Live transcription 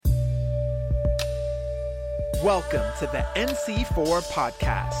Welcome to the NC4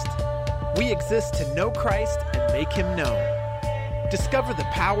 podcast. We exist to know Christ and make him known. Discover the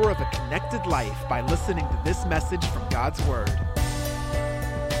power of a connected life by listening to this message from God's Word.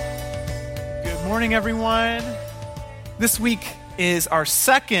 Good morning, everyone. This week is our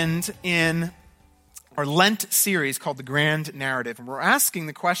second in our Lent series called The Grand Narrative. And we're asking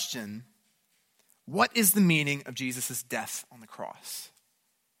the question, what is the meaning of Jesus' death on the cross?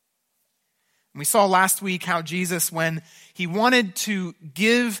 And we saw last week how Jesus, when he wanted to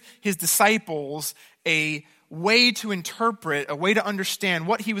give his disciples a way to interpret, a way to understand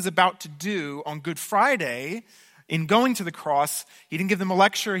what he was about to do on Good Friday, in going to the cross, he didn't give them a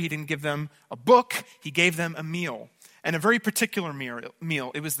lecture, he didn't give them a book, he gave them a meal. And a very particular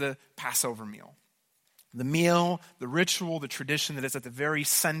meal. It was the Passover meal. The meal, the ritual, the tradition that is at the very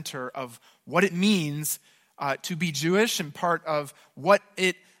center of what it means to be Jewish and part of what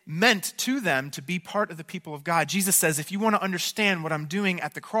it meant to them to be part of the people of God. Jesus says, if you want to understand what I'm doing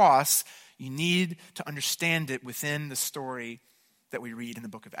at the cross, you need to understand it within the story that we read in the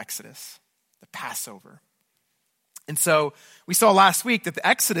book of Exodus, the Passover. And so we saw last week that the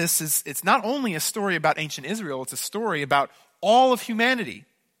Exodus it's not only a story about ancient Israel, it's a story about all of humanity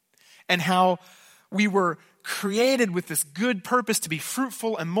and how we were created with this good purpose to be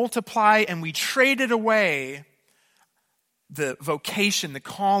fruitful and multiply, and we traded away the vocation, the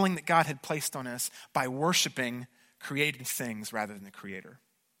calling that God had placed on us by worshiping created things rather than the Creator.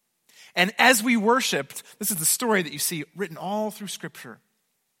 And as we worshiped, this is the story that you see written all through Scripture.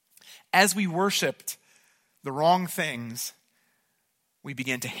 As we worshiped the wrong things, we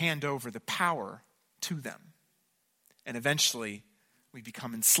began to hand over the power to them. And eventually, we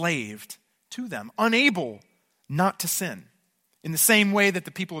become enslaved to them, unable not to sin. In the same way that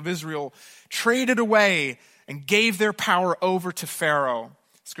the people of Israel traded away and gave their power over to Pharaoh,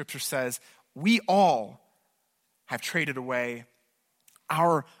 Scripture says, we all have traded away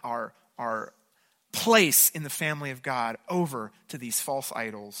our place in the family of God over to these false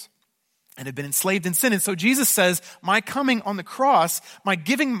idols and have been enslaved in sin. And so Jesus says, my coming on the cross, my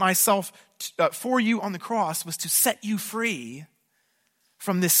giving myself for you on the cross was to set you free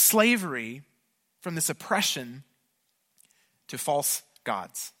from this slavery, from this oppression to false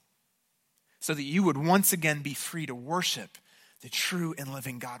gods, so that you would once again be free to worship the true and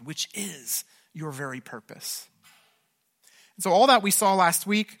living God, which is your very purpose. And so all that we saw last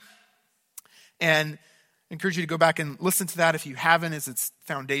week, and I encourage you to go back and listen to that if you haven't, as it's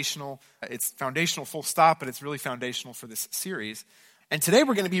foundational. It's foundational full stop, but it's really foundational for this series. And today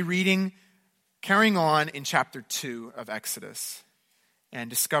we're going to be carrying on in chapter 2 of Exodus, and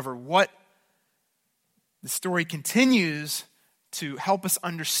discover what the story continues to help us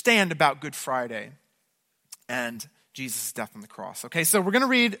understand about Good Friday and Jesus' death on the cross. Okay, so we're going to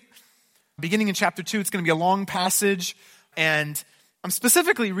read, beginning in chapter 2, it's going to be a long passage, and I'm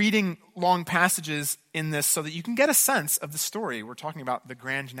specifically reading long passages in this so that you can get a sense of the story. We're talking about the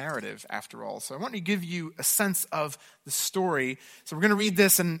grand narrative, after all. So I want to give you a sense of the story. So we're going to read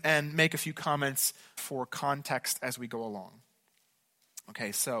this and make a few comments for context as we go along.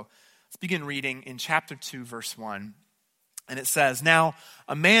 Okay, so let's begin reading in chapter 2, verse 1. And it says, now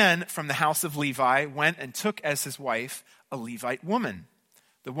a man from the house of Levi went and took as his wife a Levite woman.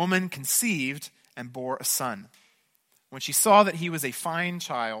 The woman conceived and bore a son. When she saw that he was a fine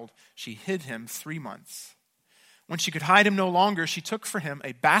child, she hid him 3 months. When she could hide him no longer, she took for him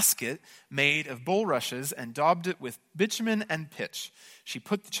a basket made of bulrushes and daubed it with bitumen and pitch. She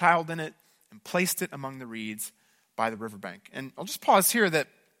put the child in it and placed it among the reeds by the riverbank. And I'll just pause here that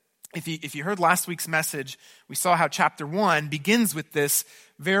if you heard last week's message, we saw how chapter 1 begins with this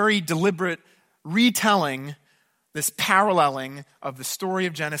very deliberate retelling, this paralleling of the story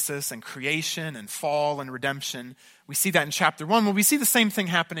of Genesis and creation and fall and redemption. We see that in chapter 1. Well, we see the same thing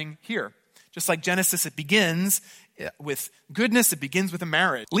happening here. Just like Genesis, it begins with goodness, it begins with a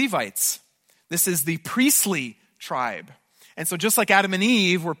marriage. Levites, this is the priestly tribe. And so just like Adam and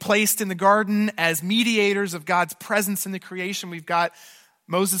Eve were placed in the garden as mediators of God's presence in the creation, we've got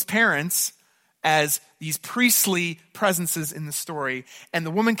Moses' parents as these priestly presences in the story. And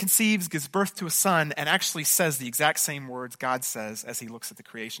the woman conceives, gives birth to a son, and actually says the exact same words God says as he looks at the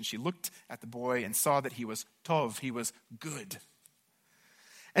creation. She looked at the boy and saw that he was tov, he was good.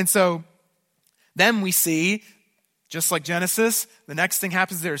 And so then we see, just like Genesis, the next thing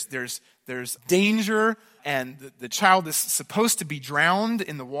happens, there's danger, and the child is supposed to be drowned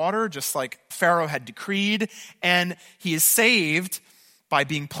in the water, just like Pharaoh had decreed, and he is saved by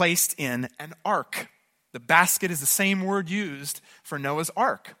being placed in an ark. The basket is the same word used for Noah's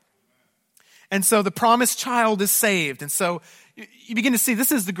ark. And so the promised child is saved. And so you begin to see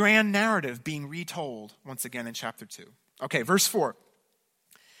this is the grand narrative being retold once again in chapter 2. Okay, verse 4.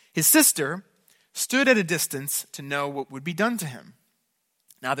 His sister stood at a distance to know what would be done to him.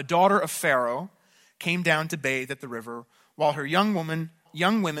 Now the daughter of Pharaoh came down to bathe at the river, while her young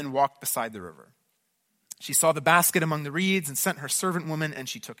women walked beside the river. She saw the basket among the reeds and sent her servant woman, and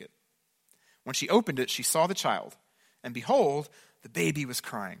she took it. When she opened it, she saw the child, and behold, the baby was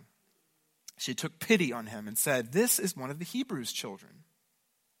crying. She took pity on him and said, "This is one of the Hebrews' children."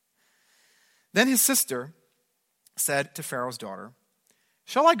 Then his sister said to Pharaoh's daughter,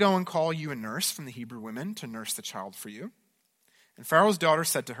 "Shall I go and call you a nurse from the Hebrew women to nurse the child for you?" And Pharaoh's daughter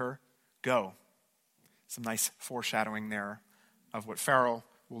said to her, "Go." Some nice foreshadowing there of what Pharaoh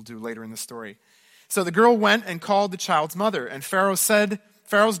will do later in the story. So the girl went and called the child's mother, and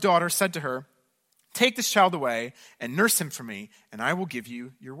Pharaoh's daughter said to her, "Take this child away and nurse him for me, and I will give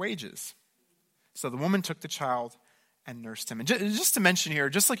you your wages." So the woman took the child and nursed him. And just to mention here,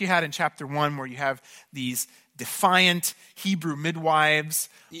 just like you had in chapter 1 where you have these defiant Hebrew midwives,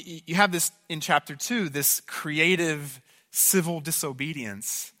 you have this in chapter 2, this creative civil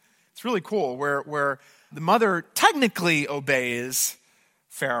disobedience. It's really cool where the mother technically obeys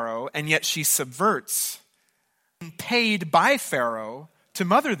Pharaoh, and yet she subverts, paid by Pharaoh to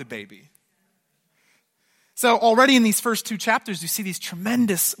mother the baby. So already in these first 2 chapters, you see these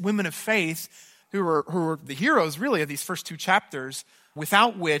tremendous women of faith who are the heroes, really, of these first 2 chapters,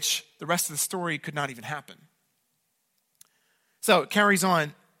 without which the rest of the story could not even happen. So it carries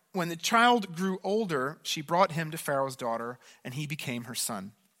on. When the child grew older, she brought him to Pharaoh's daughter, and he became her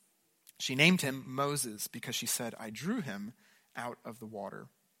son. She named him Moses because she said, "I drew him out of the water."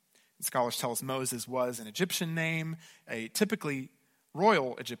 And scholars tell us Moses was an Egyptian name, a typically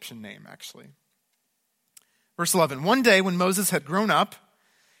royal Egyptian name, actually. Verse 11, one day when Moses had grown up,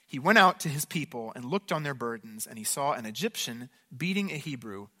 he went out to his people and looked on their burdens, and he saw an Egyptian beating a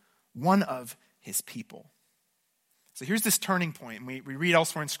Hebrew, one of his people. So here's this turning point. We read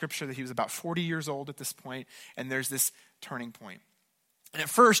elsewhere in Scripture that he was about 40 years old at this point, and there's this turning point. And at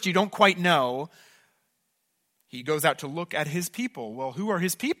first, you don't quite know. He goes out to look at his people. Well, who are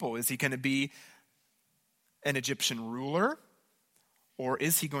his people? Is he going to be an Egyptian ruler, or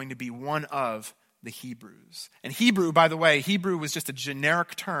is he going to be one of the Hebrews? And Hebrew, by the way, Hebrew was just a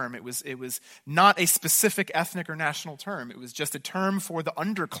generic term. It was not a specific ethnic or national term. It was just a term for the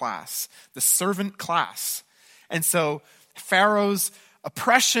underclass, the servant class. And so Pharaoh's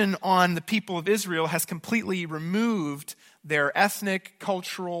oppression on the people of Israel has completely removed their ethnic,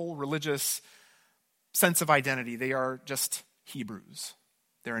 cultural, religious sense of identity. They are just Hebrews.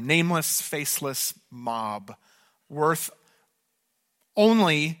 They're a nameless, faceless mob, worth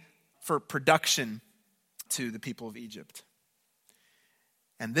only for production to the people of Egypt.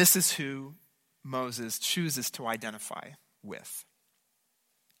 And this is who Moses chooses to identify with.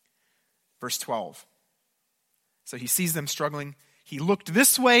 Verse 12. So he sees them struggling. He looked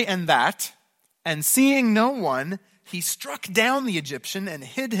this way and that, and seeing no one, he struck down the Egyptian and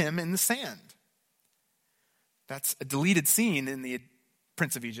hid him in the sand. That's a deleted scene in the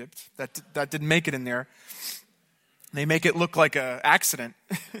Prince of Egypt. That didn't make it in there. They make it look like an accident.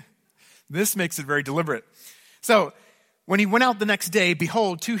 This makes it very deliberate. So when he went out the next day,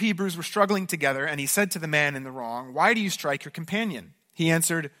 behold, 2 Hebrews were struggling together, and he said to the man in the wrong, "Why do you strike your companion?" He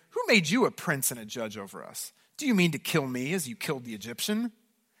answered, "Who made you a prince and a judge over us? Do you mean to kill me as you killed the Egyptian?"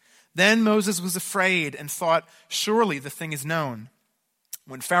 Then Moses was afraid and thought, "Surely the thing is known."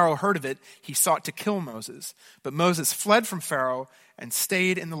 When Pharaoh heard of it, he sought to kill Moses. But Moses fled from Pharaoh and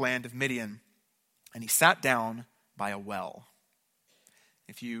stayed in the land of Midian. And he sat down by a well.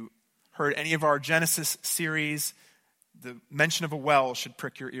 If you heard any of our Genesis series, the mention of a well should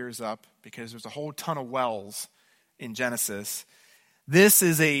prick your ears up because there's a whole ton of wells in Genesis. This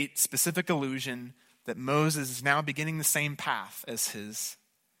is a specific allusion that Moses is now beginning the same path as his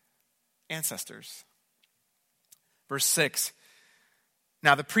ancestors. Verse 6.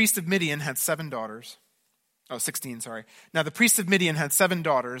 Now the priest of Midian had 7 daughters. 16, sorry. Now the priest of Midian had 7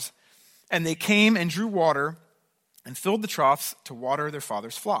 daughters, and they came and drew water and filled the troughs to water their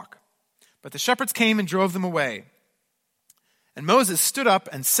father's flock. But the shepherds came and drove them away. And Moses stood up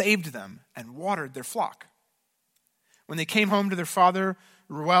and saved them and watered their flock. When they came home to their father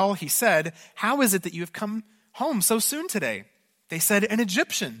Reuel, he said, "How is it that you have come home so soon today?" They said, "An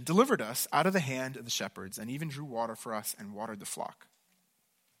Egyptian delivered us out of the hand of the shepherds and even drew water for us and watered the flock."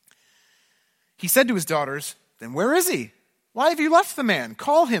 He said to his daughters, "Then where is he? Why have you left the man?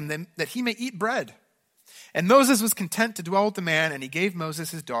 Call him that he may eat bread." And Moses was content to dwell with the man, and he gave Moses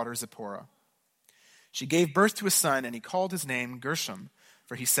his daughter Zipporah. She gave birth to a son, and he called his name Gershom,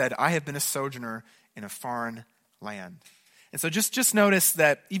 for he said, "I have been a sojourner in a foreign land." And so just notice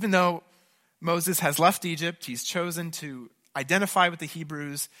that even though Moses has left Egypt, he's chosen to identify with the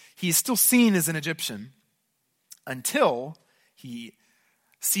Hebrews, he is still seen as an Egyptian until he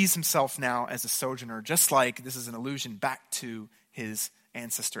sees himself now as a sojourner, just like this is an allusion back to his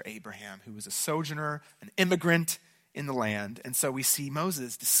ancestor Abraham, who was a sojourner, an immigrant in the land. And so we see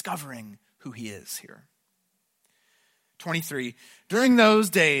Moses discovering who he is here. 23, during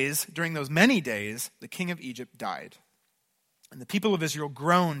those many days, the king of Egypt died. And the people of Israel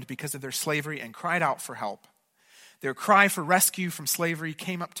groaned because of their slavery and cried out for help. Their cry for rescue from slavery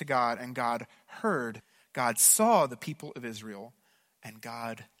came up to God, and God heard. God saw the people of Israel, and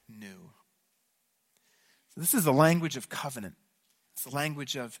God knew. So this is the language of covenant. It's the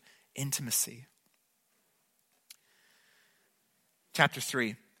language of intimacy. Chapter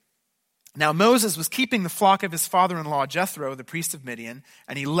 3. Now Moses was keeping the flock of his father-in-law Jethro, the priest of Midian,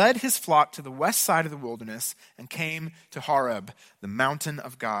 and he led his flock to the west side of the wilderness and came to Horeb, the mountain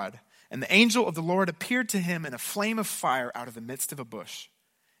of God. And the angel of the Lord appeared to him in a flame of fire out of the midst of a bush.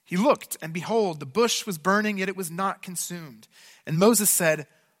 He looked, and behold, the bush was burning, yet it was not consumed. And Moses said,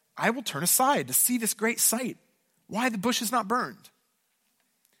 I will turn aside to see this great sight, why the bush is not burned.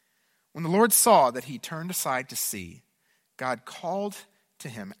 When the Lord saw that he turned aside to see, God called to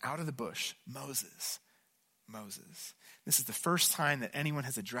him out of the bush, Moses, Moses. This is the first time that anyone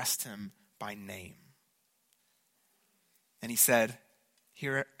has addressed him by name. And he said,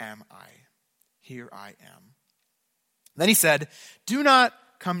 here am I. Here I am. Then he said, do not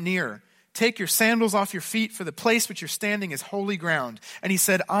come near. Take your sandals off your feet, for the place which you're standing is holy ground. And he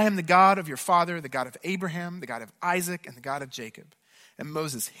said, I am the God of your father, the God of Abraham, the God of Isaac, and the God of Jacob. And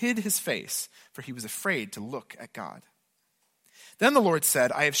Moses hid his face, for he was afraid to look at God. Then the Lord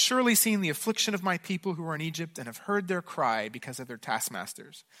said, I have surely seen the affliction of my people who are in Egypt and have heard their cry because of their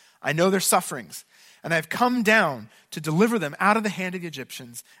taskmasters. I know their sufferings, and I have come down to deliver them out of the hand of the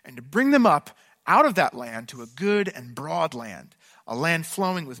Egyptians and to bring them up out of that land to a good and broad land, a land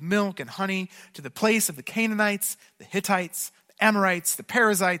flowing with milk and honey, to the place of the Canaanites, the Hittites, the Amorites, the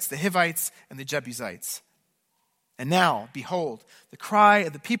Perizzites, the Hivites, and the Jebusites. And now, behold, the cry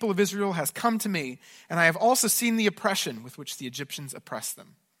of the people of Israel has come to me, and I have also seen the oppression with which the Egyptians oppress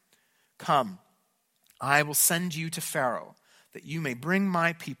them. Come, I will send you to Pharaoh, that you may bring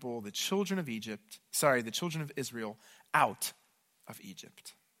my people, the children of Israel, out of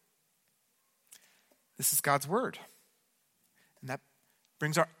Egypt. This is God's word. And that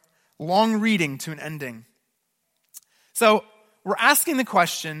brings our long reading to an ending. So, we're asking the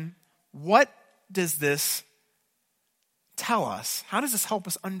question, what does this tell us? How does this help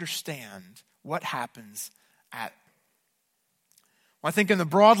us understand what happens at? Well, I think in the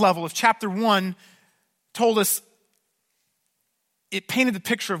broad level, if chapter 1 told us, it painted the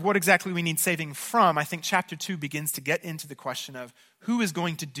picture of what exactly we need saving from, I think chapter 2 begins to get into the question of who is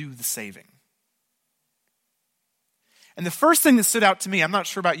going to do the saving. And the first thing that stood out to me, I'm not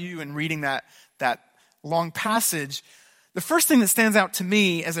sure about you in reading that long passage, the first thing that stands out to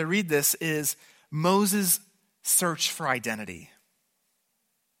me as I read this is Moses' search for identity.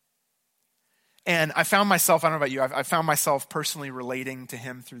 And I found myself, I don't know about you, I found myself personally relating to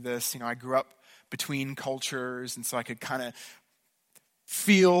him through this. You know, I grew up between cultures, and so I could kind of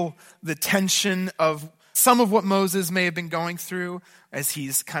feel the tension of some of what Moses may have been going through as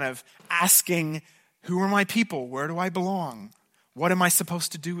he's kind of asking, who are my people? Where do I belong? What am I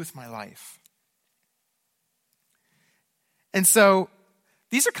supposed to do with my life? And so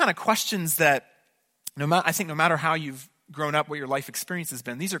these are kind of questions that I think no matter how you've grown up, what your life experience has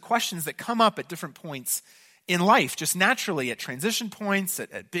been, these are questions that come up at different points in life, just naturally at transition points,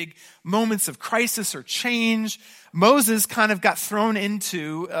 at big moments of crisis or change. Moses kind of got thrown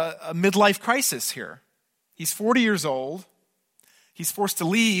into a midlife crisis here. He's 40 years old. He's forced to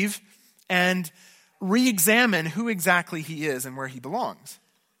leave and re-examine who exactly he is and where he belongs.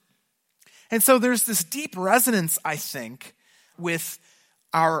 And so there's this deep resonance, I think, with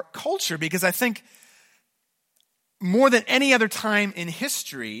our culture, because I think more than any other time in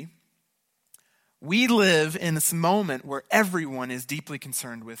history, we live in this moment where everyone is deeply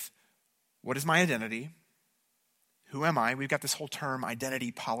concerned with what is my identity? Who am I? We've got this whole term,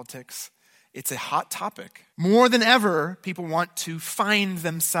 identity politics. It's a hot topic. More than ever, people want to find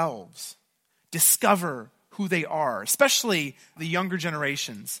themselves, discover who they are, especially the younger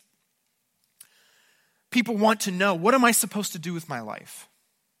generations. People want to know, what am I supposed to do with my life?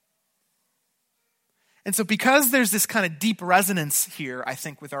 And so because there's this kind of deep resonance here, I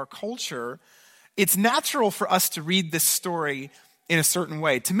think, with our culture, it's natural for us to read this story in a certain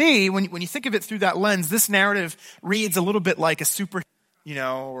way. To me, when you think of it through that lens, this narrative reads a little bit like a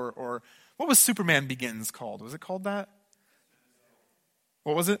or what was Superman Begins called? Was it called that?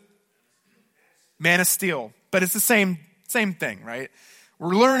 What was it? Man of Steel. But it's the same thing, right?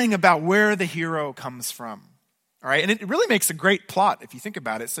 We're learning about where the hero comes from. All right, and it really makes a great plot if you think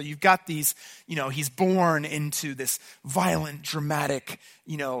about it. So you've got these, he's born into this violent, dramatic,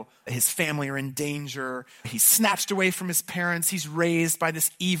 his family are in danger. He's snatched away from his parents. He's raised by this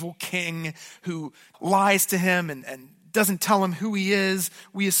evil king who lies to him and doesn't tell him who he is,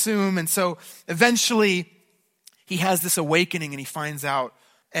 we assume. And so eventually he has this awakening and he finds out,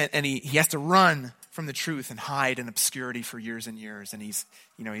 and he has to run from the truth and hide in obscurity for years and years. And he's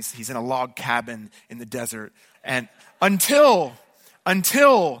in a log cabin in the desert. And until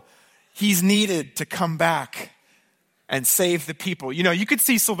he's needed to come back and save the people. You could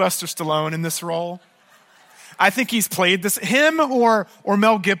see Sylvester Stallone in this role. I think he's played this, him or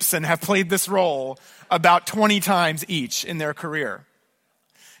Mel Gibson have played this role about 20 times each in their career.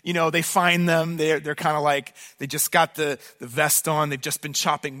 They find them, they're kind of like, they just got the vest on, they've just been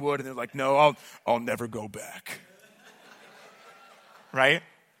chopping wood, and they're like, no, I'll never go back. Right?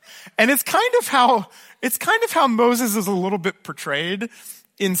 And it's kind of how Moses is a little bit portrayed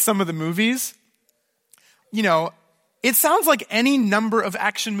in some of the movies. It sounds like any number of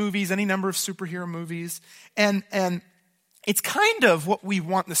action movies, any number of superhero movies, and it's kind of what we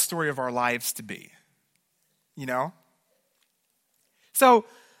want the story of our lives to be. So,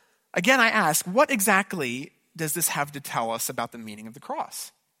 again, I ask, what exactly does this have to tell us about the meaning of the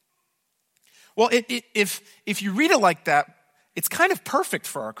cross? Well, if you read it like that, it's kind of perfect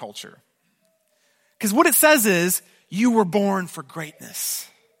for our culture. Because what it says is, you were born for greatness.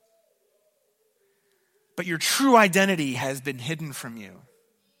 But your true identity has been hidden from you.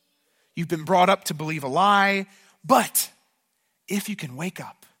 You've been brought up to believe a lie, but if you can wake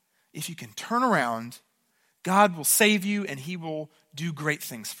up, if you can turn around, God will save you and he will do great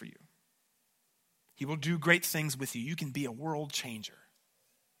things for you. He will do great things with you. You can be a world changer,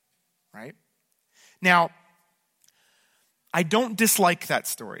 right? Now, I don't dislike that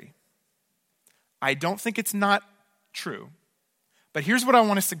story. I don't think it's not true. But here's what I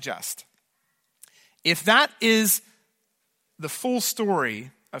want to suggest. If that is the full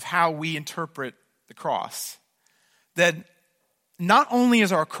story of how we interpret the cross, then not only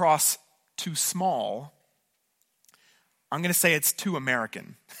is our cross too small, I'm going to say it's too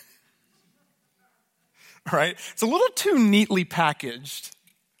American. All right? It's a little too neatly packaged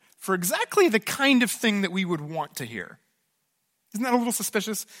for exactly the kind of thing that we would want to hear. Isn't that a little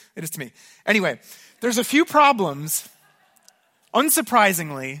suspicious? It is to me. Anyway, there's a few problems.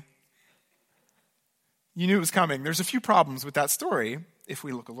 Unsurprisingly, you knew it was coming. There's a few problems with that story if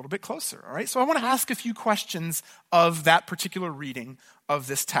we look a little bit closer, all right? So I want to ask a few questions of that particular reading of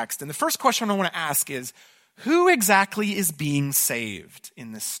this text. And the first question I want to ask is, who exactly is being saved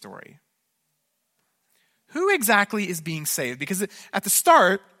in this story? Who exactly is being saved? Because at the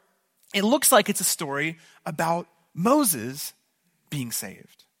start, it looks like it's a story about Moses being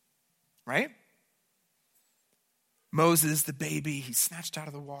saved, right? Moses, the baby, he's snatched out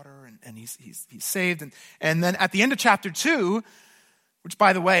of the water and he's saved. And then at the end of chapter 2, which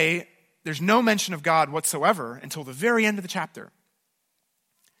by the way, there's no mention of God whatsoever until the very end of the chapter.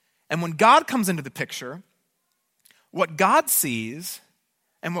 And when God comes into the picture, what God sees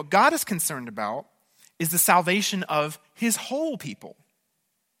and what God is concerned about is the salvation of his whole people.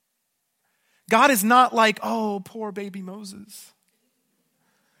 God is not like, oh, poor baby Moses.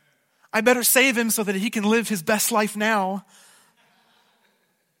 I better save him so that he can live his best life now.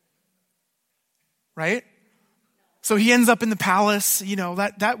 Right? So he ends up in the palace.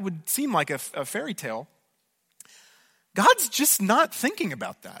 That would seem like a fairy tale. God's just not thinking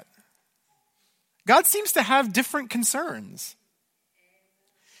about that. God seems to have different concerns.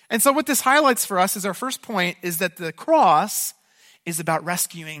 And so what this highlights for us is our first point is that the cross is about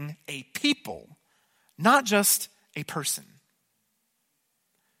rescuing a people, not just a person.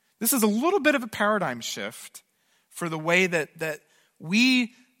 This is a little bit of a paradigm shift for the way that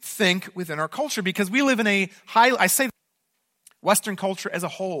we think within our culture, because we live in I say Western culture as a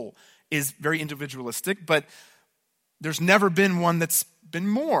whole is very individualistic, but there's never been one that's been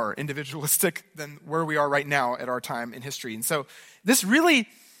more individualistic than where we are right now at our time in history. And so this really,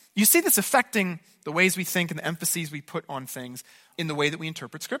 you see this affecting the ways we think and the emphases we put on things in the way that we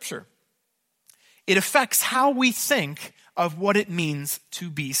interpret Scripture. It affects how we think of what it means to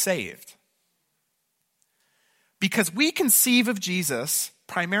be saved. Because we conceive of Jesus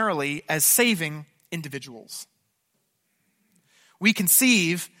primarily as saving individuals. We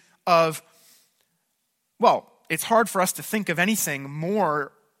conceive of, it's hard for us to think of anything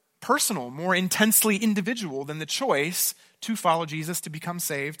more personal, more intensely individual than the choice to follow Jesus, to become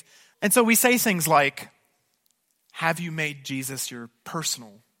saved. And so we say things like, have you made Jesus your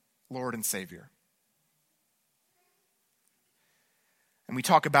personal Lord and Savior? And we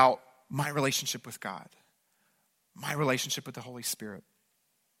talk about my relationship with God, my relationship with the Holy Spirit.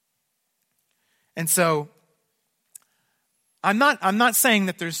 And so, I'm not saying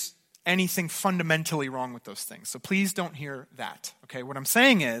that there's anything fundamentally wrong with those things. So please don't hear that. Okay, what I'm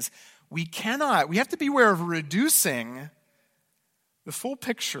saying is we have to be aware of reducing the full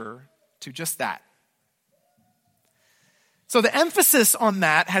picture to just that. So the emphasis on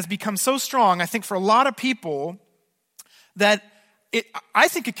that has become so strong, I think, for a lot of people that I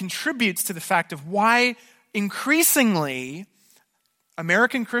think it contributes to the fact of why increasingly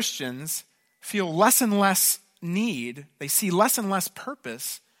American Christians feel less and less need, they see less and less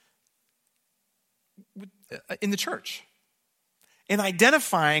purpose in the church, in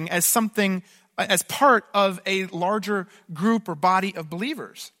identifying as something, as part of a larger group or body of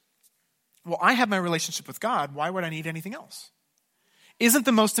believers. Well, I have my relationship with God. Why would I need anything else? Isn't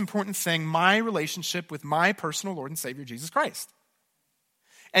the most important thing my relationship with my personal Lord and Savior, Jesus Christ?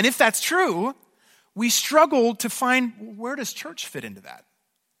 And if that's true, we struggle to find, where does church fit into that?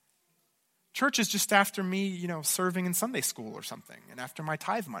 Church is just after me, serving in Sunday school or something, and after my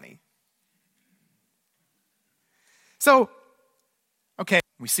tithe money. So, okay,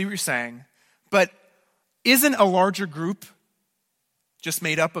 we see what you're saying, but isn't a larger group just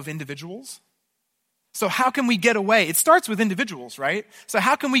made up of individuals? So how can we get away? It starts with individuals, right? So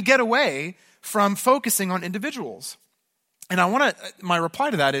how can we get away from focusing on individuals? And my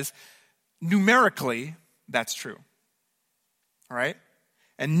reply to that is, numerically, that's true. All right?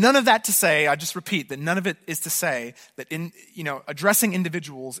 And none of that to say, I just repeat, that none of it is to say that addressing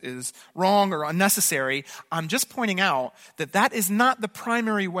individuals is wrong or unnecessary. I'm just pointing out that that is not the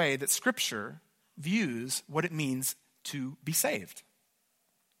primary way that Scripture views what it means to be saved.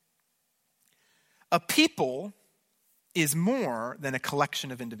 A people is more than a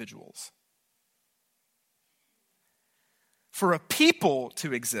collection of individuals. For a people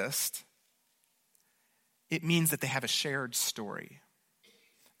to exist, it means that they have a shared story.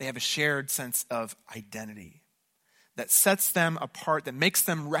 They have a shared sense of identity that sets them apart, that makes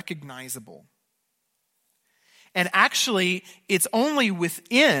them recognizable. And actually, it's only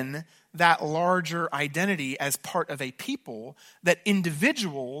within that larger identity as part of a people that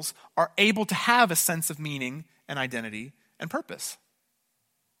individuals are able to have a sense of meaning and identity and purpose.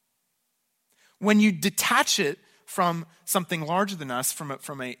 When you detach it from something larger than us,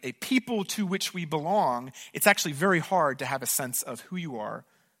 from a people to which we belong, it's actually very hard to have a sense of who you are,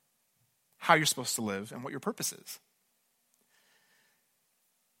 how you're supposed to live, and what your purpose is.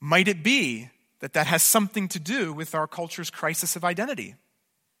 Might it be that has something to do with our culture's crisis of identity?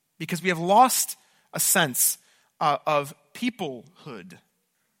 Because we have lost a sense of peoplehood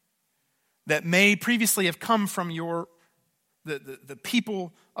that may previously have come from the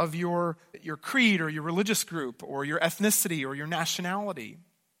people of your creed or your religious group or your ethnicity or your nationality.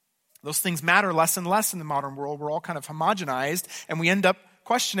 Those things matter less and less in the modern world. We're all kind of homogenized, and we end up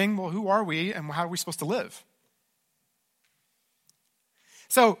questioning, well, who are we and how are we supposed to live?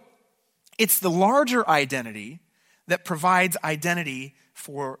 So it's the larger identity that provides identity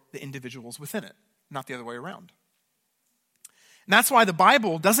for the individuals within it, not the other way around. And that's why the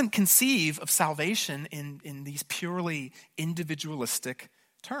Bible doesn't conceive of salvation in these purely individualistic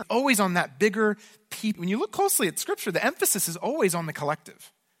terms. Always on that bigger people. When you look closely at Scripture, the emphasis is always on the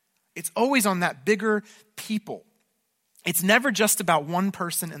collective. It's always on that bigger people. It's never just about one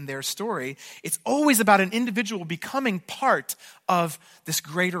person and their story. It's always about an individual becoming part of this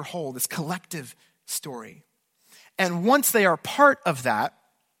greater whole, this collective story. And once they are part of that,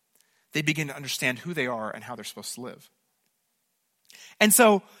 they begin to understand who they are and how they're supposed to live. And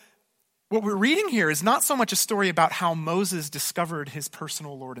so what we're reading here is not so much a story about how Moses discovered his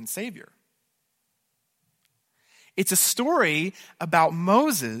personal Lord and Savior. It's a story about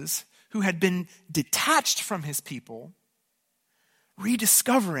Moses, who had been detached from his people,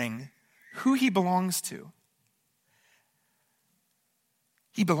 rediscovering who he belongs to.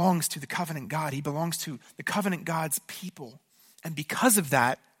 He belongs to the covenant God. He belongs to the covenant God's people. And because of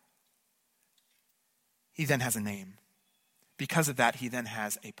that, he then has a name. Because of that, he then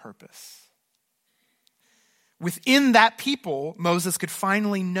has a purpose. Within that people, Moses could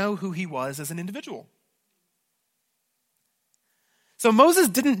finally know who he was as an individual. So Moses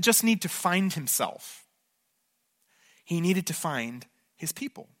didn't just need to find himself. He needed to find his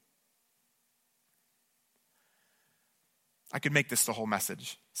people. I could make this the whole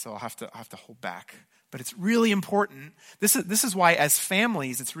message, so I'll have to hold back. But it's really important. This is why, as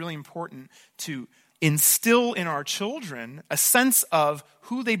families, it's really important to instill in our children a sense of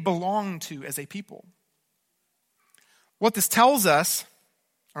who they belong to as a people. What this tells us,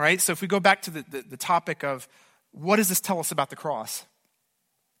 all right, so if we go back to the topic of what does this tell us about the cross?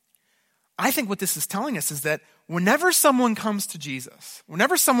 I think what this is telling us is that whenever someone comes to Jesus,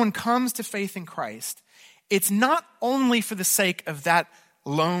 whenever someone comes to faith in Christ, it's not only for the sake of that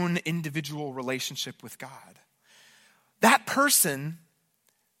lone individual relationship with God. That person,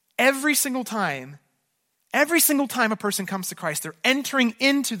 every single time a person comes to Christ, they're entering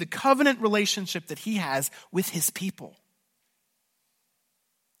into the covenant relationship that he has with his people.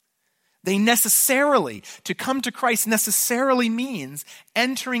 To come to Christ necessarily means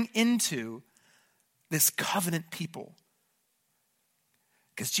entering into this covenant people.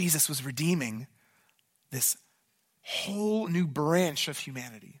 Because Jesus was redeeming this whole new branch of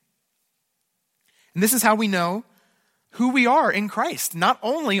humanity. And this is how we know who we are in Christ, not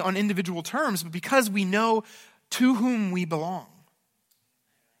only on individual terms, but because we know to whom we belong.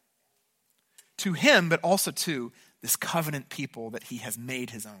 To him, but also to this covenant people that he has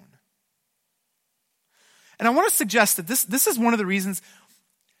made his own. And I want to suggest that this is one of the reasons,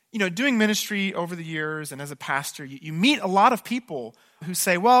 doing ministry over the years and as a pastor, you meet a lot of people who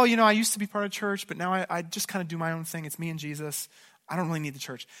say, well, I used to be part of church, but now I just kind of do my own thing. It's me and Jesus. I don't really need the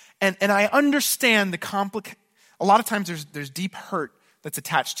church. And I understand a lot of times there's deep hurt that's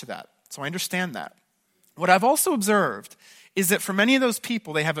attached to that. So I understand that. What I've also observed is that for many of those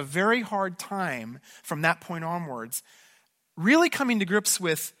people, they have a very hard time from that point onwards really coming to grips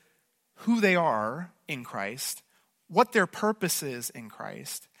with who they are in Christ, what their purpose is in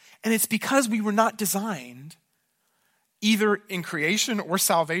Christ. And it's because we were not designed, either in creation or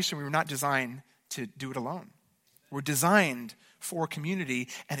salvation, we were not designed to do it alone. We're designed for community,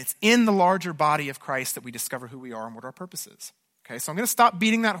 and it's in the larger body of Christ that we discover who we are and what our purpose is. Okay, so I'm going to stop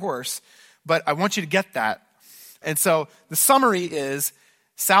beating that horse, but I want you to get that. And so the summary is,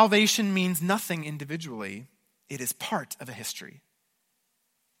 salvation means nothing individually. It is part of a history.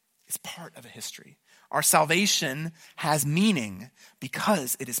 It's part of a history. Our salvation has meaning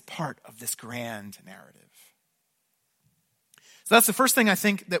because it is part of this grand narrative. So that's the first thing I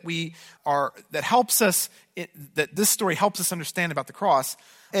think that helps us, that this story helps us understand about the cross.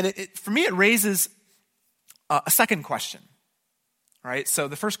 And for me, it raises a second question. All right, so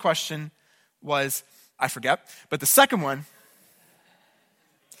the first question was, I forget, but the second one,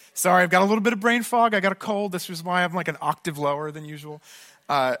 sorry, I've got a little bit of brain fog. I got a cold. This is why I'm like an octave lower than usual.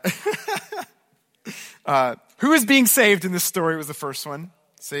 Who is being saved in this story was the first one.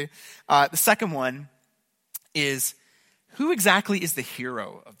 See, the second one is, who exactly is the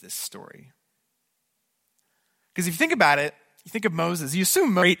hero of this story? Because if you think about it, you think of Moses, you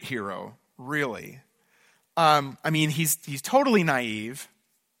assume great hero, really. He's totally naive.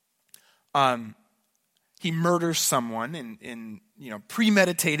 He murders someone in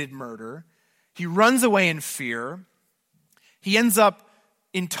premeditated murder. He runs away in fear. He ends up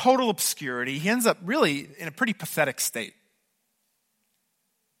in total obscurity. He ends up really in a pretty pathetic state.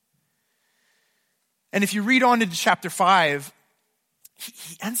 And if you read on into chapter 5,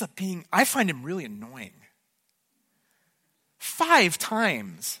 he ends up being, I find him really annoying. 5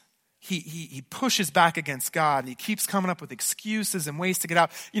 times he pushes back against God, and he keeps coming up with excuses and ways to get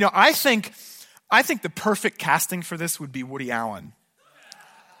out. I think the perfect casting for this would be Woody Allen.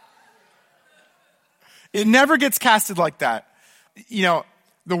 It never gets casted like that.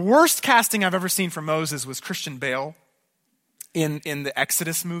 The worst casting I've ever seen for Moses was Christian Bale in the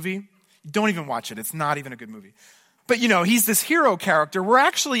Exodus movie. Don't even watch it. It's not even a good movie. But, he's this hero character. We're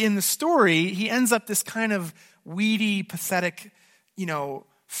actually in the story, he ends up this kind of weedy, pathetic,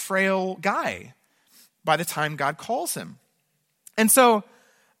 frail guy by the time God calls him. And so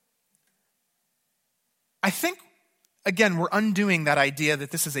I think, again, we're undoing that idea that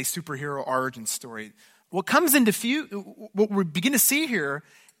this is a superhero origin story. What we begin to see here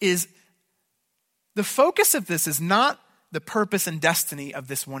is the focus of this is not the purpose and destiny of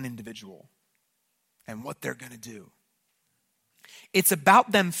this one individual and what they're going to do. It's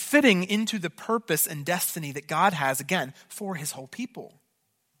about them fitting into the purpose and destiny that God has, again, for his whole people.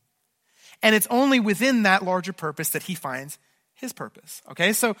 And it's only within that larger purpose that he finds his purpose.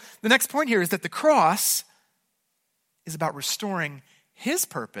 Okay, so the next point here is that the cross is about restoring his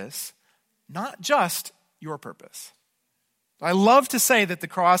purpose, not just your purpose. I love to say that the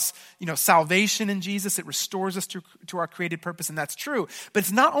cross, salvation in Jesus, it restores us to our created purpose, and that's true. But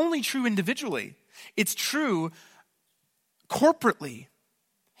it's not only true individually, it's true corporately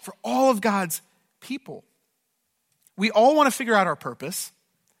for all of God's people. We all want to figure out our purpose.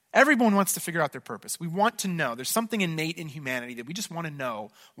 Everyone wants to figure out their purpose. We want to know. There's something innate in humanity that we just want to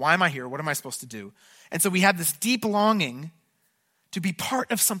know. Why am I here? What am I supposed to do? And so we have this deep longing to be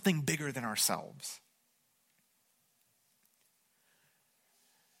part of something bigger than ourselves.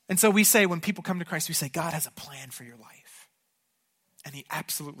 And so we say, when people come to Christ, we say, God has a plan for your life. And he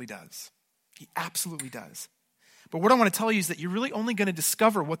absolutely does. He absolutely does. But what I want to tell you is that you're really only going to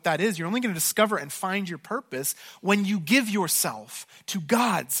discover what that is. You're only going to discover and find your purpose when you give yourself to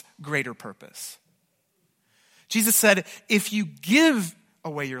God's greater purpose. Jesus said, if you give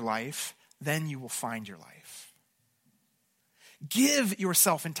away your life, then you will find your life. Give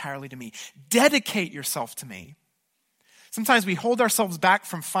yourself entirely to me. Dedicate yourself to me. Sometimes we hold ourselves back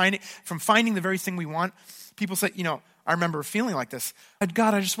from finding the very thing we want. People say, I remember feeling like this.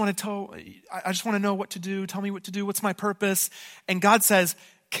 God, I just want to know what to do. Tell me what to do. What's my purpose? And God says,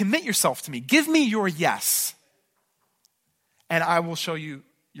 commit yourself to me. Give me your yes, and I will show you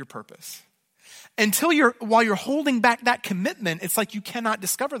your purpose. While you're holding back that commitment, it's like you cannot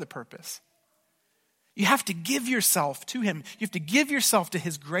discover the purpose. You have to give yourself to him. You have to give yourself to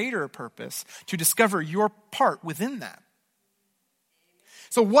his greater purpose to discover your part within that.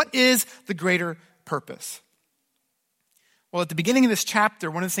 So what is the greater purpose? Well, at the beginning of this chapter,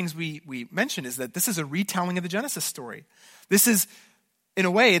 one of the things we mentioned is that this is a retelling of the Genesis story. This is, in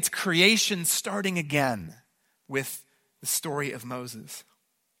a way, it's creation starting again with the story of Moses.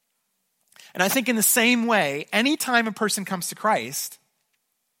 And I think in the same way, anytime a person comes to Christ,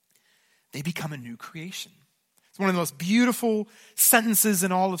 they become a new creation. It's one of the most beautiful sentences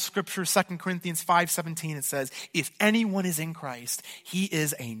in all of Scripture, 2 Corinthians 5:17. It says, if anyone is in Christ, he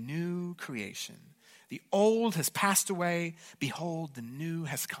is a new creation. The old has passed away. Behold, the new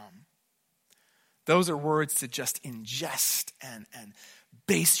has come. Those are words to just ingest and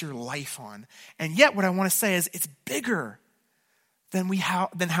base your life on. And yet what I want to say is it's bigger than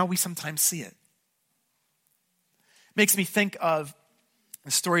how we sometimes see it. Makes me think of the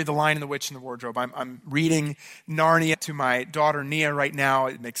story of The Lion and the Witch and the Wardrobe. I'm reading Narnia to my daughter Nia right now.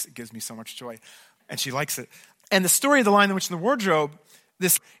 It gives me so much joy, and she likes it. And the story of The Lion, the Witch, and the Wardrobe,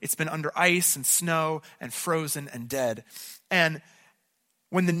 it's been under ice and snow and frozen and dead. And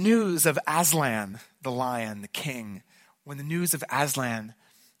when the news of Aslan, the lion, the king, when the news of Aslan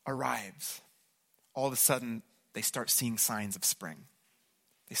arrives, all of a sudden they start seeing signs of spring.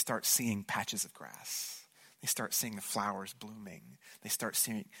 They start seeing patches of grass. They start seeing the flowers blooming. They start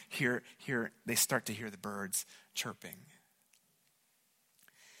to hear the birds chirping.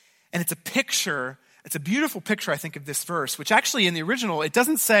 And it's a beautiful picture, I think, of this verse, which actually in the original, it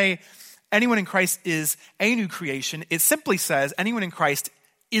doesn't say anyone in Christ is a new creation. It simply says anyone in Christ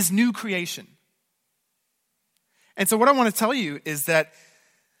is new creation. And so what I want to tell you is that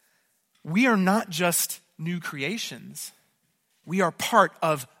we are not just new creations. We are part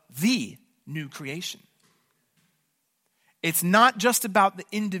of the new creation. It's not just about the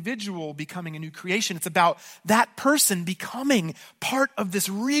individual becoming a new creation. It's about that person becoming part of this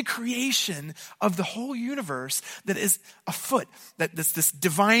recreation of the whole universe that is afoot, that this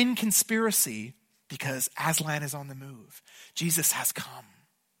divine conspiracy, because Aslan is on the move. Jesus has come.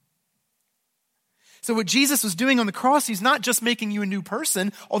 So what Jesus was doing on the cross, he's not just making you a new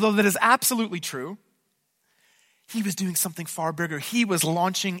person, although that is absolutely true. He was doing something far bigger. He was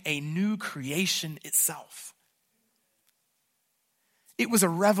launching a new creation itself. It was a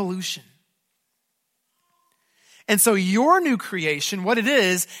revolution. And so your new creation, what it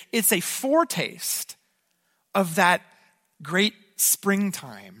is, it's a foretaste of that great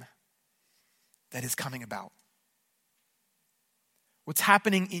springtime that is coming about. What's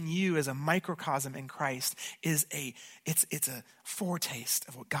happening in you as a microcosm in Christ is it's a foretaste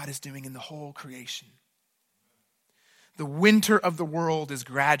of what God is doing in the whole creation. The winter of the world is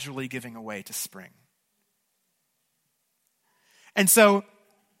gradually giving way to spring. And so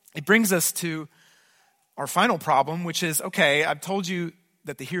it brings us to our final problem, which is, okay, I've told you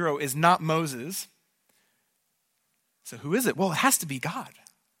that the hero is not Moses. So who is it? Well, it has to be God.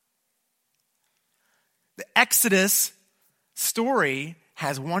 The Exodus story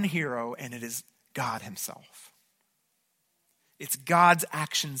has one hero, and it is God himself. It's God's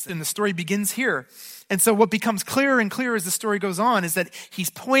actions. And the story begins here. And so what becomes clearer and clearer as the story goes on is that he's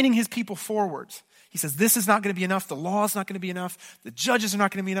pointing his people forwards. He says, this is not going to be enough. The law is not going to be enough. The judges are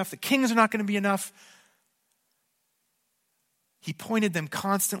not going to be enough. The kings are not going to be enough. He pointed them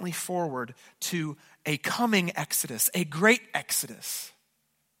constantly forward to a coming Exodus, a great Exodus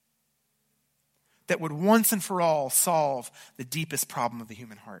that would once and for all solve the deepest problem of the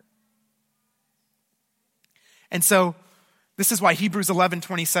human heart. And so this is why Hebrews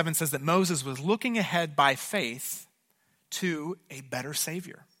 11:27 says that Moses was looking ahead by faith to a better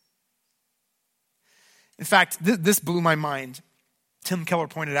Savior. In fact, this blew my mind. Tim Keller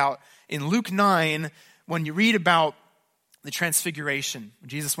pointed out in Luke 9, when you read about the transfiguration. When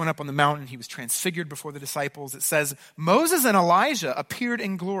Jesus went up on the mountain, he was transfigured before the disciples. It says, Moses and Elijah appeared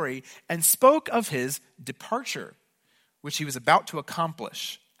in glory and spoke of his departure, which he was about to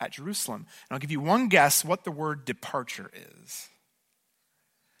accomplish at Jerusalem. And I'll give you one guess what the word departure is.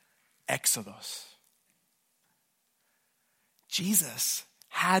 Exodus. Jesus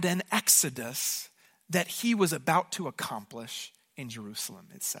had an exodus that he was about to accomplish in Jerusalem,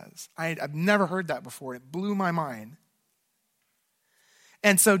 it says. I've never heard that before. It blew my mind.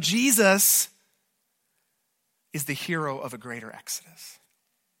 And so Jesus is the hero of a greater exodus.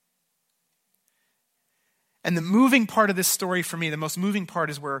 And the moving part of this story for me, the most moving part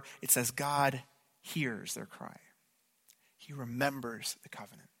is where it says God hears their cry. He remembers the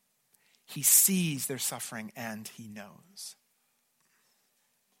covenant. He sees their suffering and he knows.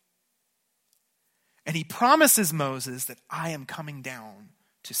 And he promises Moses that I am coming down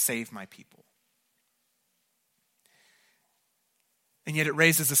to save my people. And yet it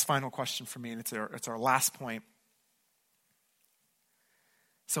raises this final question for me, and it's our last point.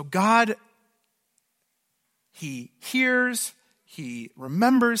 So God, he hears, he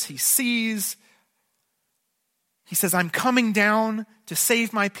remembers, he sees. He says, I'm coming down to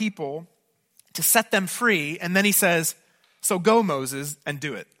save my people, to set them free. And then he says, so go, Moses, and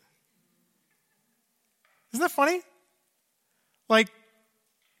do it. Isn't that funny? Like,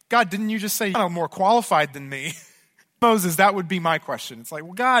 God, didn't you just say you're more qualified than me? Moses, that would be my question. It's like,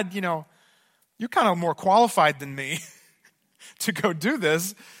 well, God, you're kind of more qualified than me to go do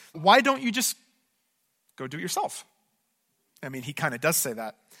this. Why don't you just go do it yourself? I mean, he kind of does say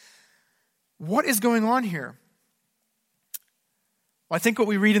that. What is going on here? Well, I think what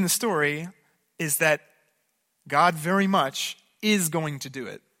we read in the story is that God very much is going to do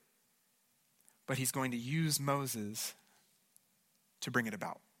it. But he's going to use Moses to bring it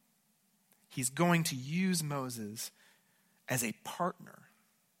about. He's going to use Moses as a partner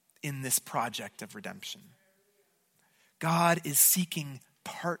in this project of redemption. God is seeking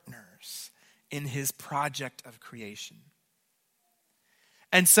partners in his project of creation.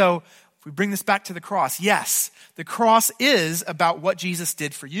 And so, if we bring this back to the cross, yes, the cross is about what Jesus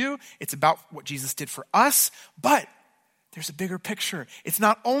did for you. It's about what Jesus did for us, but there's a bigger picture. It's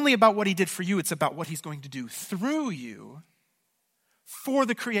not only about what he did for you, it's about what he's going to do through you for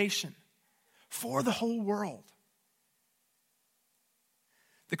the creation, for the whole world.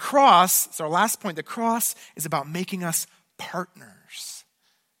 The cross, it's our last point, the cross is about making us partners,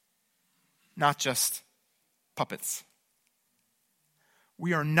 not just puppets.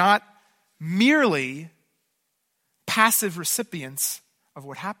 We are not merely passive recipients of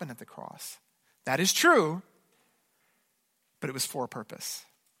what happened at the cross. That is true, but it was for a purpose.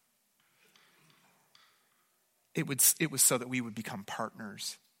 It was so that we would become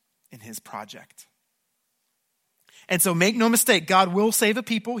partners in his project. And so make no mistake, God will save a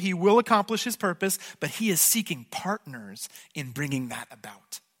people. He will accomplish his purpose, but he is seeking partners in bringing that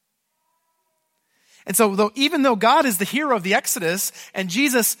about. And so even though God is the hero of the Exodus and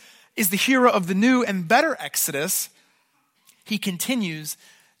Jesus is the hero of the new and better Exodus, he continues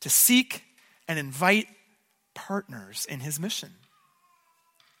to seek and invite partners in his mission.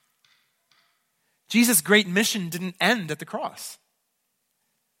 Jesus' great mission didn't end at the cross.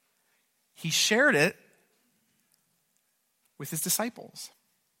 He shared it with his disciples.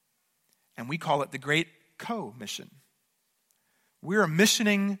 And we call it the Great Co-Mission. We're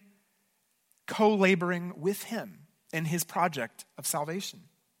missioning, co-laboring with him in his project of salvation.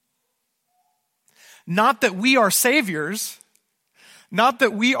 Not that we are saviors, not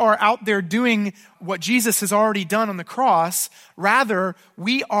that we are out there doing what Jesus has already done on the cross. Rather,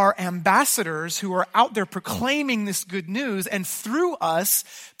 we are ambassadors who are out there proclaiming this good news. And through us,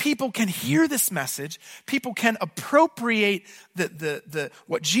 people can hear this message. People can appropriate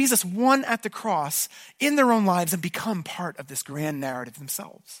what Jesus won at the cross in their own lives and become part of this grand narrative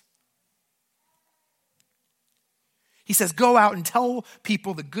themselves. He says, go out and tell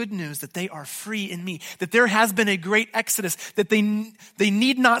people the good news that they are free in me, that there has been a great exodus, that they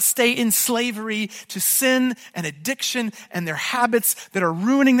need not stay in slavery to sin and addiction and their habits that are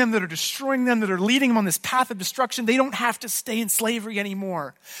ruining them, that are destroying them, that are leading them on this path of destruction. They don't have to stay in slavery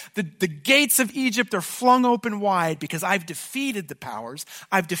anymore. The gates of Egypt are flung open wide because I've defeated the powers,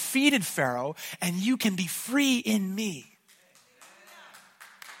 I've defeated Pharaoh, and you can be free in me.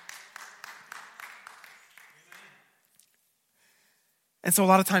 And so a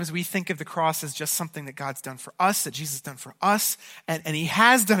lot of times we think of the cross as just something that God's done for us, that Jesus has done for us, and he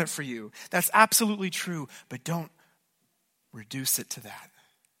has done it for you. That's absolutely true, but don't reduce it to that.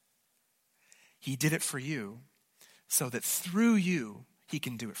 He did it for you so that through you, he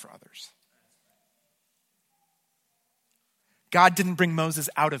can do it for others. God didn't bring Moses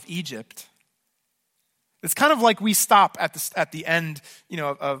out of Egypt. It's kind of like we stop at the end,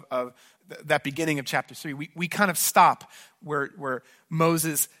 of that beginning of chapter 3. We kind of stop where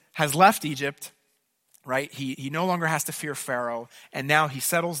Moses has left Egypt, right? He no longer has to fear Pharaoh, and now he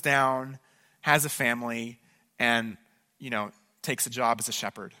settles down, has a family, and, takes a job as a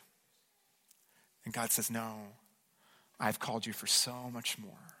shepherd. And God says, no, I've called you for so much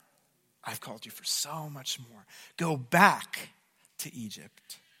more. I've called you for so much more. Go back to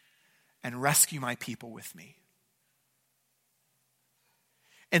Egypt and rescue my people with me.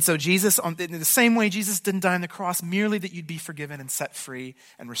 And so Jesus, in the same way Jesus didn't die on the cross merely that you'd be forgiven and set free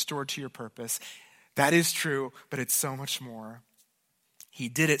and restored to your purpose. That is true, but it's so much more. He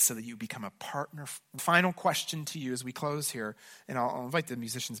did it so that you become a partner. Final question to you as we close here, and I'll invite the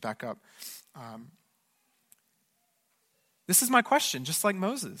musicians back up. This is my question, just like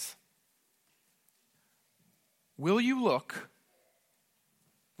Moses. Will you look?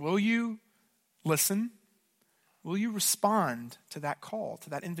 Will you listen? Will you respond to that call, to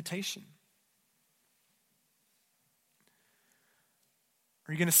that invitation?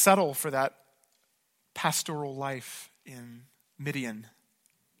 Are you going to settle for that pastoral life in Midian?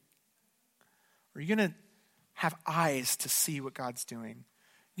 Are you going to have eyes to see what God's doing?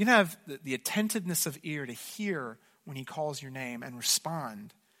 You're going to have the attentiveness of ear to hear when he calls your name and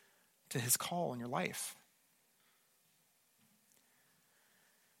respond to his call in your life.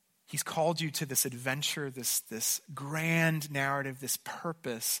 He's called you to this adventure, this grand narrative, this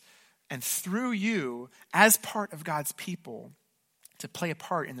purpose, and through you, as part of God's people, to play a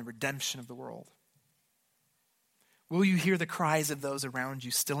part in the redemption of the world. Will you hear the cries of those around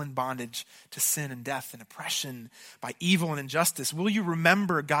you still in bondage to sin and death and oppression by evil and injustice? Will you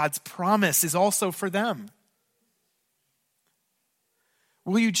remember God's promise is also for them?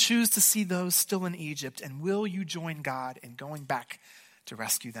 Will you choose to see those still in Egypt, and will you join God in going back to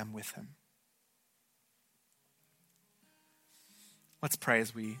rescue them with him? Let's pray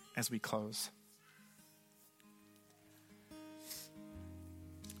as we close.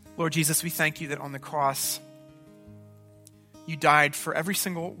 Lord Jesus, we thank you that on the cross, you died for every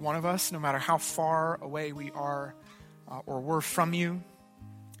single one of us, no matter how far away we are or were from you.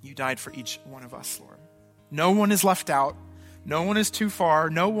 You died for each one of us, Lord. No one is left out. No one is too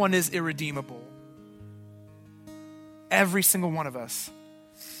far. No one is irredeemable. Every single one of us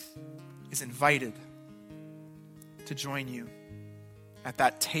is invited to join you at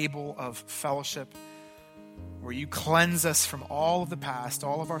that table of fellowship where you cleanse us from all of the past,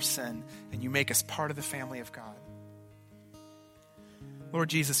 all of our sin, and you make us part of the family of God. Lord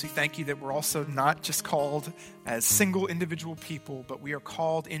Jesus, we thank you that we're also not just called as single individual people, but we are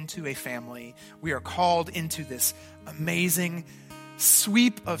called into a family. We are called into this amazing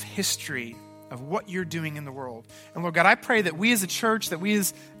sweep of history of what you're doing in the world. And Lord God, I pray that we as a church, that we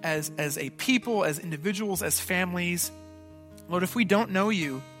as a people, as individuals, as families, Lord, if we don't know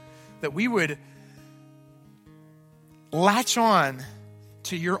you, that we would latch on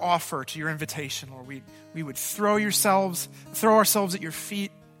to your offer, to your invitation, Lord. We would throw ourselves at your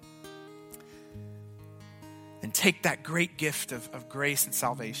feet and take that great gift of grace and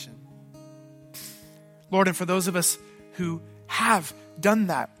salvation. Lord, and for those of us who have done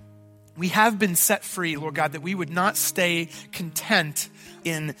that, we have been set free, Lord God, that we would not stay content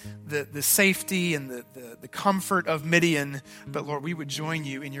in the safety and the comfort of Midian, but Lord, we would join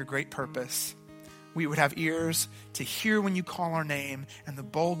you in your great purpose. We would have ears to hear when you call our name, and the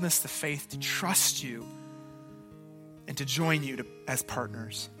boldness, the faith to trust you and to join you as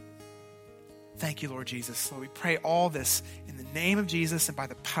partners. Thank you, Lord Jesus. Lord, we pray all this in the name of Jesus and by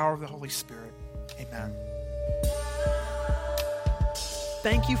the power of the Holy Spirit. Amen.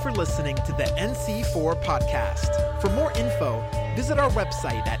 Thank you for listening to the NC4 podcast. For more info, visit our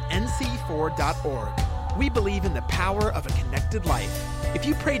website at nc4.org. We believe in the power of a connected life. If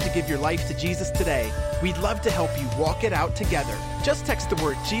you prayed to give your life to Jesus today, we'd love to help you walk it out together. Just text the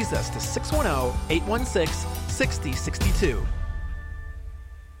word Jesus to 610-816-6062.